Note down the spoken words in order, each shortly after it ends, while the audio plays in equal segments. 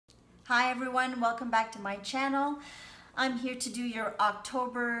Hi everyone, welcome back to my channel. I'm here to do your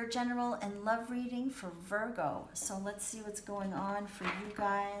October general and love reading for Virgo. So let's see what's going on for you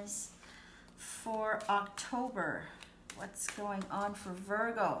guys for October. What's going on for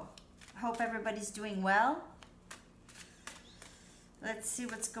Virgo? Hope everybody's doing well. Let's see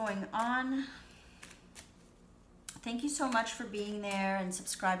what's going on. Thank you so much for being there and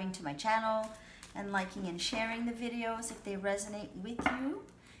subscribing to my channel and liking and sharing the videos if they resonate with you.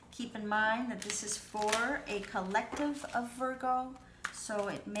 Keep in mind that this is for a collective of Virgo, so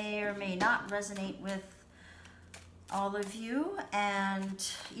it may or may not resonate with all of you. And,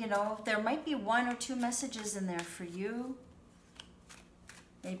 you know, there might be one or two messages in there for you.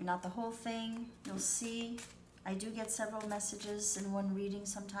 Maybe not the whole thing. You'll see. I do get several messages in one reading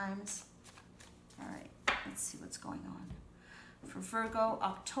sometimes. All right, let's see what's going on. For Virgo,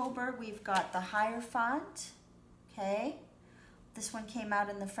 October, we've got the Hierophant, okay? This one came out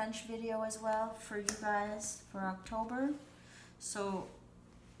in the French video as well for you guys for October. So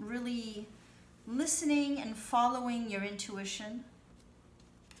really listening and following your intuition.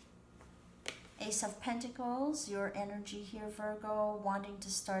 Ace of Pentacles, your energy here, Virgo, wanting to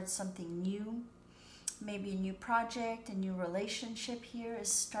start something new. Maybe a new project, a new relationship here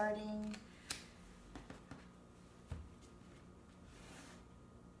is starting.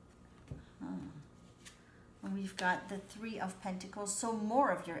 And we've got the Three of Pentacles, so more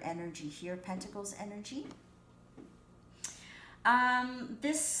of your energy here, Pentacles energy.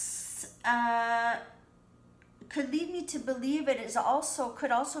 This could lead me to believe it is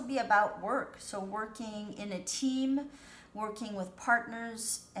could also be about work. So working in a team, working with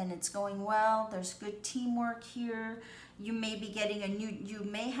partners, and it's going well. There's good teamwork here. You may be getting you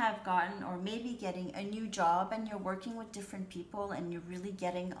may have gotten or maybe getting a new job, and you're working with different people and you're really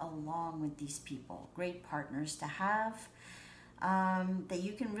getting along with these people. Great partners to have, that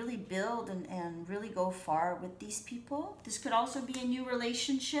you can really build and really go far with these people. This could also be a new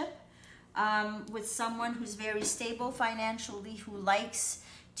relationship with someone who's very stable financially, who likes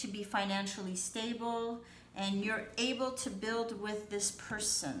to be financially stable, and you're able to build with this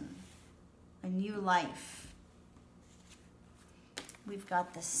person a new life. We've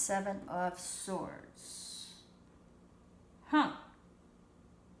got the Seven of Swords.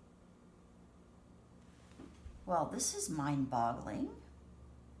 Well, this is mind-boggling.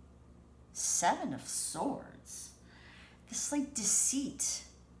 Seven of Swords. This like deceit,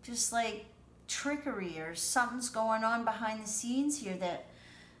 just like trickery, or something's going on behind the scenes here that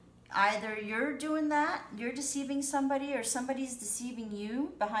either you're doing that, you're deceiving somebody, or somebody's deceiving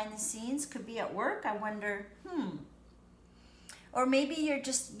you behind the scenes. Could be at work. I wonder, Or maybe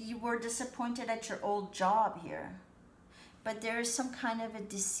you were disappointed at your old job here. But there is some kind of a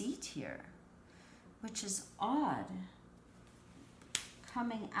deceit here, which is odd,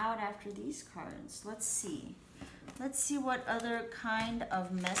 coming out after these cards. Let's see. Let's see what other kind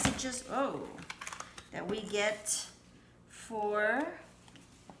of messages, that we get for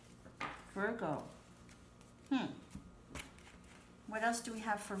Virgo. What else do we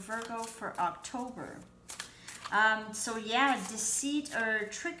have for Virgo for October? So yeah, deceit or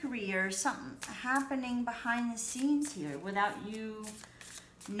trickery or something happening behind the scenes here without you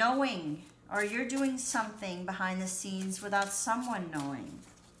knowing, or you're doing something behind the scenes without someone knowing.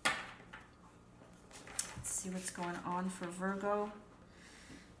 Let's see what's going on for Virgo.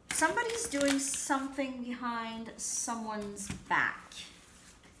 Somebody's doing something behind someone's back.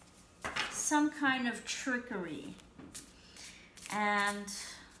 Some kind of trickery. And,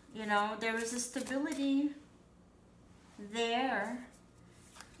 you know, there is a stability there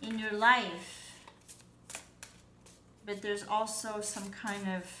in your life, but there's also some kind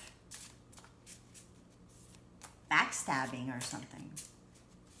of backstabbing or something.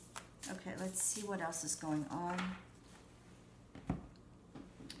 Okay, let's see what else is going on.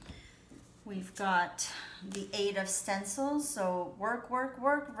 We've got the Eight of Stencils, so work, work,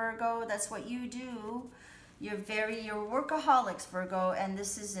 work, Virgo. That's what you do. You're workaholics, Virgo, and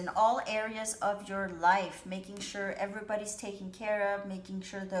this is in all areas of your life, making sure everybody's taken care of, making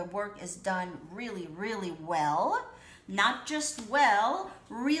sure the work is done really, really well. Not just well,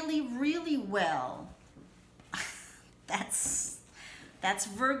 really, really well. That's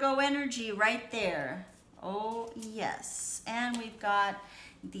Virgo energy right there. Oh, yes. And we've got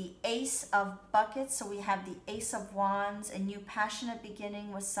the Ace of Buckets, so we have the Ace of Wands, a new passionate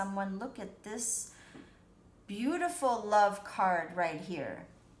beginning with someone. Look at this beautiful love card right here.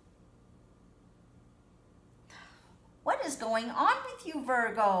 What is going on with you,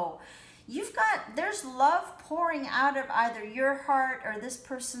 Virgo? There's love pouring out of either your heart or this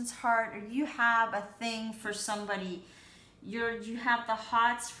person's heart, or you have a thing for somebody You have the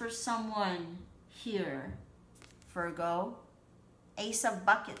hots for someone here, Virgo. Ace of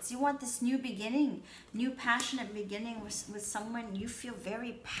Buckets. You want this new beginning, new passionate beginning with someone you feel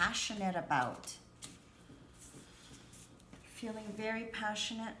very passionate about. Feeling very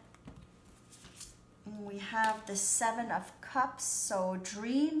passionate. And we have the Seven of Cups, so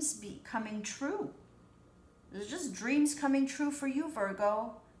dreams coming true. There's just dreams coming true for you,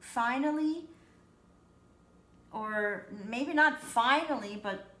 Virgo. Finally, or maybe not finally,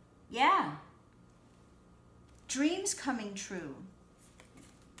 but yeah. Dreams coming true.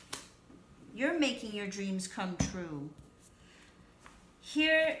 You're making your dreams come true.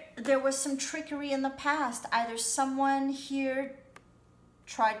 Here, there was some trickery in the past. Either someone here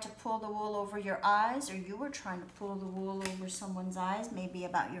tried to pull the wool over your eyes, or you were trying to pull the wool over someone's eyes, maybe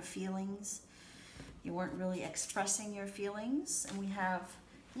about your feelings. You weren't really expressing your feelings. And we have,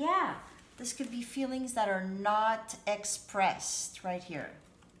 yeah, this could be feelings that are not expressed right here,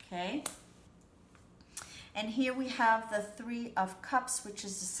 okay? And here we have the Three of Cups, which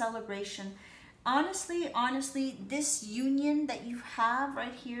is a celebration. Honestly, this union that you have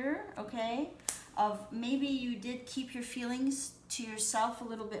right here, okay, of maybe you did keep your feelings to yourself a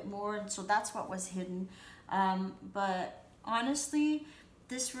little bit more, and so that's what was hidden. But honestly,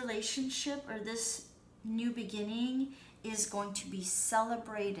 this relationship or this new beginning is going to be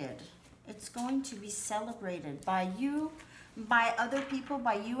celebrated. It's going to be celebrated by you, by other people,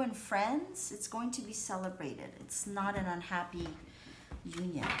 by you and friends. It's going to be celebrated. It's not an unhappy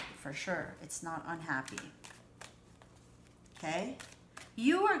union, for sure. It's not unhappy. Okay?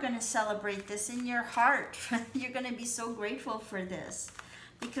 You are going to celebrate this in your heart. You're going to be so grateful for this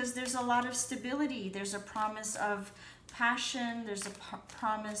because there's a lot of stability. There's a promise of passion. There's a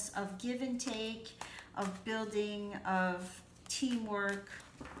promise of give and take, of building, of teamwork.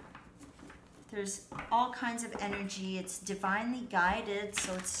 There's all kinds of energy. It's divinely guided,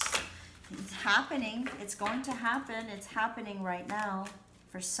 so it's happening. It's going to happen. It's happening right now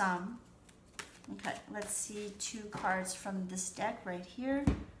for some. Okay, let's see 2 cards from this deck right here.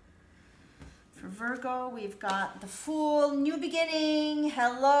 For Virgo, we've got the Fool, new beginning,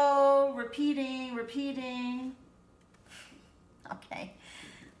 hello, repeating. Okay,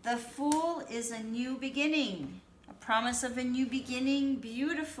 the Fool is a new beginning. Promise of a new beginning,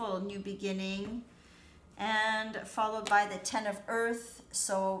 beautiful new beginning, and followed by the Ten of Earth.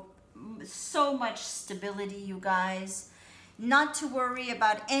 So much stability, you guys. Not to worry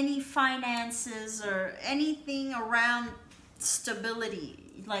about any finances or anything around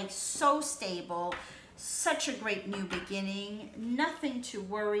stability. Like so stable, such a great new beginning. Nothing to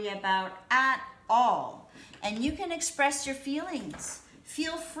worry about at all. And you can express your feelings.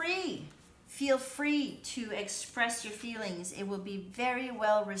 Feel free. Feel free to express your feelings. It will be very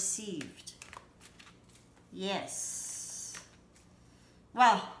well received. Yes.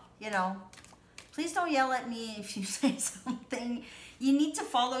 Well, you know, please don't yell at me if you say something. You need to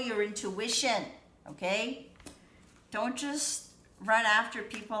follow your intuition, okay? Don't just run after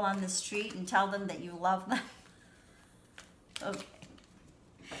people on the street and tell them that you love them. Okay.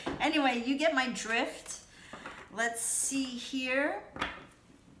 Anyway, you get my drift. Let's see here.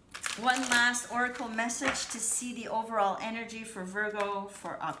 One last oracle message to see the overall energy for Virgo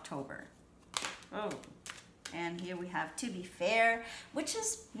for October. Oh, and here we have to be fair, which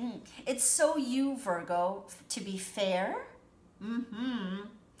is, it's so you, Virgo, to be fair.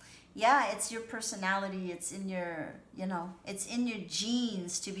 Yeah, it's your personality. It's in your, you know, it's in your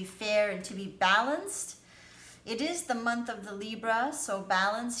genes to be fair and to be balanced. It is the month of the Libra, so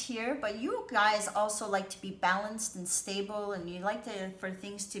balance here, but you guys also like to be balanced and stable, and you like for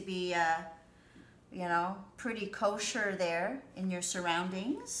things to be, you know, pretty kosher there in your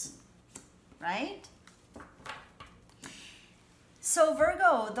surroundings, right? So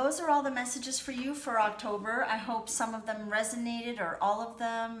Virgo, those are all the messages for you for October. I hope some of them resonated or all of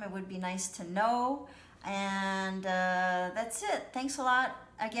them. It would be nice to know. And that's it. Thanks a lot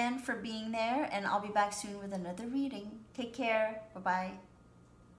again for being there, and I'll be back soon with another reading. Take care. Bye-bye.